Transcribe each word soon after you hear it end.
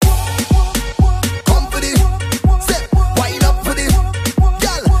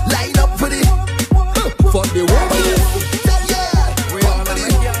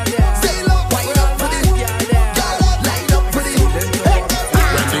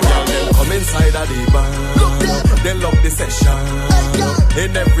session.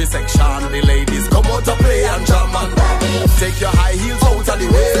 In every section, the ladies come out to play and jam and take your high heels out of the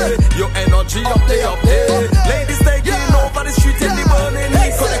way. Your energy up there. Ladies taking over the street in the burning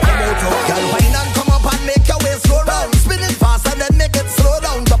heat. So they come out. Girl, wine and come up and make your waist slow down. Spin it fast and then make it slow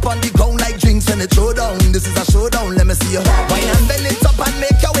down. Up on the ground like drinks and it throw down. This is a showdown, let me see you. Wine and bend it up and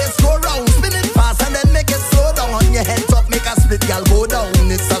make your waist go round. Spin it fast and then make it slow down. On your head top, make a split, girl, go down.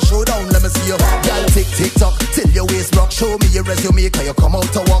 It's a showdown, let me see you. Girl, tick tock till your waist rock. Show me your resume, cause you come out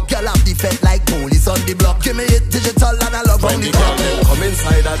to walk. Girl, have the fed like police on the block. Give me it digital and I love when the girl them come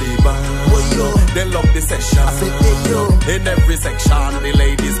inside of the bar. They love the session. I said, hey, yo. In every section, the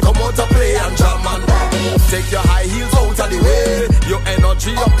ladies come out to play and jam and take your high heels out of the way. Your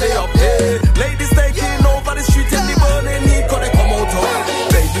energy up there. Ladies taking over the street in the burning heat. Cause they come out.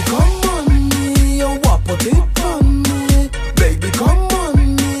 Baby, come on me, you wap on it on me. Baby, come on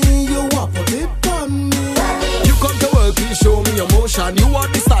me, you wap on it on me. You come to Workie, show me your motion. You are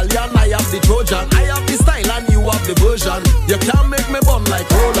the stallion, I have the Trojan. I have the style and you have the version. You can't make me bun like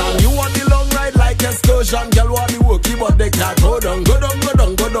Roland. You want the long ride like excursion. Girl want the Workie but they can't go down. Go down,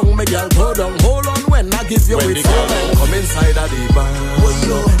 my girl, go down. Hold on when I give you when the girl come inside of the bar.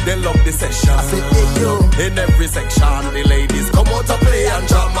 They love the session. I said, hey, yo. In every section, the ladies come out to play and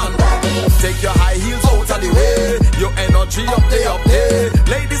jam and take your high heels out of the way. Your energy up there.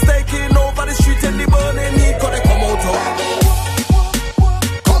 Ladies taking over the street in the burning heat. Cause they come out.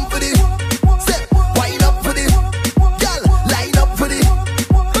 Come for the step, wind up for the girl, line up for the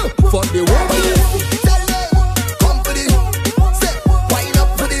for the woman. Come for the step, wind up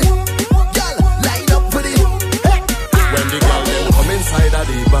for the girl, line up for the when the girl them come inside of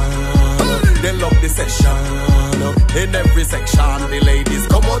the bar, they love the session. In every section, the ladies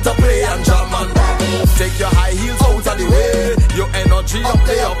come out to play and jam and take your high heels out of the way. Your energy up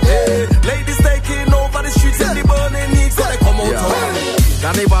there. Ladies taking over the streets in the burning heat. So they come out.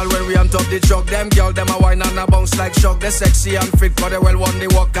 Carnival when we on top the truck. Them girl, them a wine and a bounce like shock. They sexy and fit, cause they well want the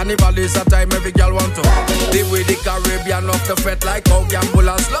walk. Carnival is a time every girl want to live with the Caribbean off the fet like how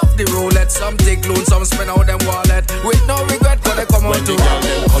gamblers love the roulette. Some take loan, some spend out them wallet with no regret, cause they come out to. When the girl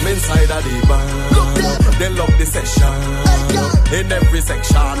them come inside of the bar, they love the session. In every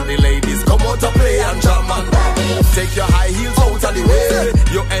section, the ladies come out to play and jam and take your high heels out of the way.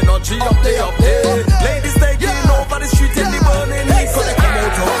 Your energy up there. Ladies taking over the street in the burning heat. So they come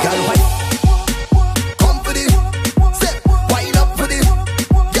out. girl, come for the step, wind up for the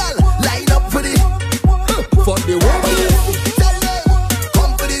girl, line up for the for the woman.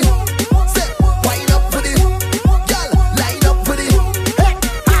 Come for the step, wind up for the girl, line up for the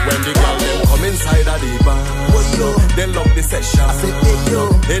when the girl them come inside of the bar, they love the session. I said, hey, yo.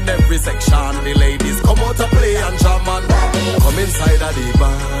 In every section, the ladies come out to play and jam and come inside of the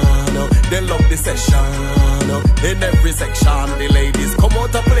bar. They love the session. In every section, the ladies